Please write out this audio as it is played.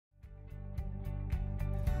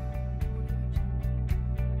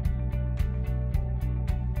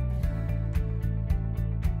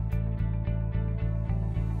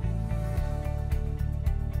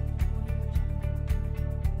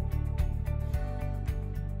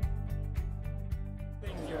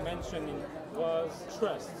mentioning was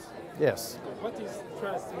trust. Yes. What does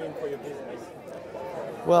trust mean for your business?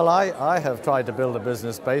 Well, I have tried to build a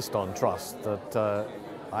business based on trust, that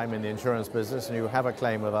I'm in the insurance business and you have a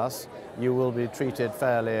claim with us, you will be treated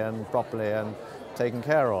fairly and properly and taken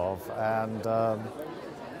care of. And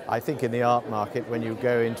I think in the art market, when you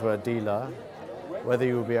go into a dealer, whether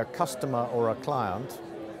you will be a customer or a client,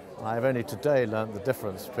 I've only today learned the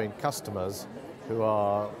difference between customers who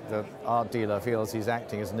are, the art dealer feels he's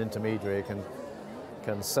acting as an intermediary,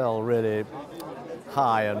 can sell really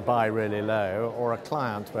high and buy really low, or a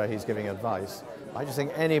client where he's giving advice. I just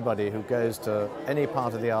think anybody who goes to any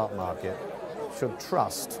part of the art market should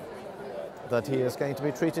trust that he is going to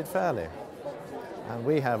be treated fairly. And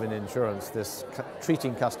we have in insurance this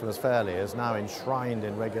treating customers fairly is now enshrined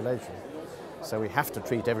in regulation. So we have to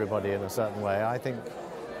treat everybody in a certain way. I think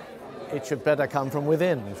it should better come from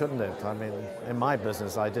within, shouldn't it? I mean, in my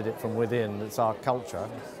business I did it from within, it's our culture.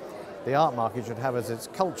 The art market should have as its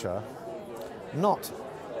culture not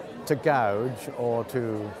to gouge or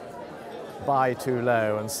to buy too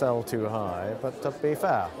low and sell too high, but to be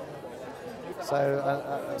fair.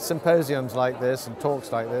 So symposiums like this and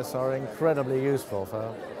talks like this are incredibly useful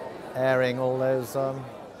for airing all those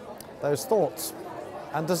thoughts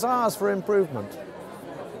and desires for improvement.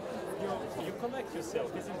 You collect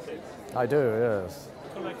yourself, isn't it? I do, yes.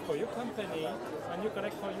 You collect for your company and you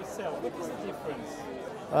collect for yourself. What is the difference?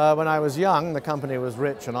 When I was young, the company was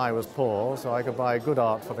rich and I was poor, so I could buy good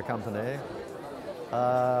art for the company.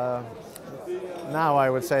 Now I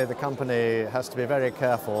would say the company has to be very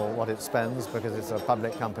careful what it spends because it's a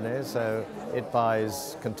public company, so it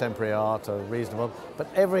buys contemporary art at reasonable. But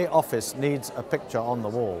every office needs a picture on the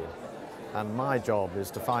wall, and my job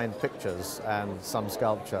is to find pictures and some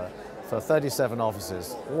sculpture for 37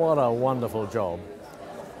 offices. What a wonderful job.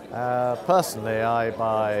 Personally, I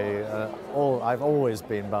buy, I've always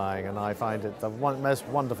been buying, and I find it the most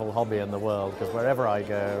wonderful hobby in the world, because wherever I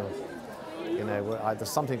go, you know, there's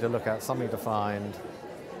something to look at, something to find,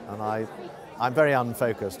 and I'm very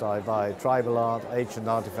unfocused. I buy tribal art, ancient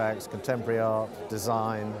artifacts, contemporary art,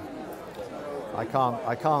 design. I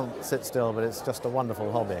can't sit still, but it's just a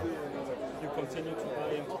wonderful hobby. You continue to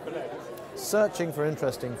buy and to collect? Searching for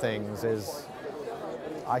interesting things is,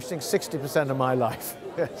 I think, 60% of my life.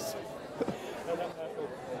 Yes.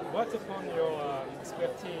 What upon your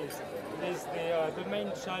expertise is the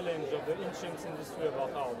main challenge of the insurance industry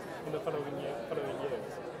about art in the following years?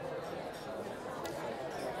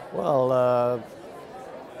 Well,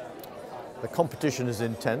 the competition is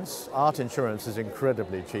intense. Art insurance is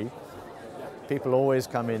incredibly cheap. People always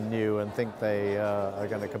come in new and think they are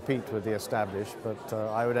going to compete with the established, but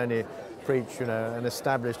I would only preach, you know, an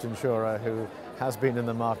established insurer who has been in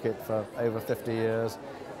the market for over 50 years,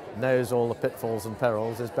 knows all the pitfalls and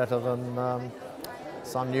perils, is better than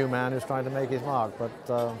some new man who's trying to make his mark.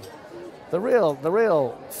 But the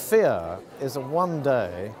real fear is that one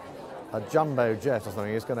day a jumbo jet or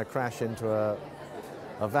something is going to crash into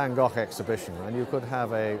a Van Gogh exhibition, and you could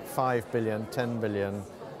have a 5 billion, 10 billion,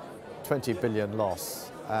 20 billion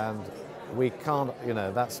loss, and we can't, you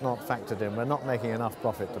know, that's not factored in. We're not making enough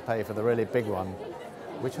profit to pay for the really big one,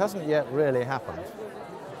 which hasn't yet really happened,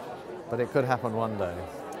 but it could happen one day.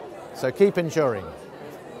 So keep insuring.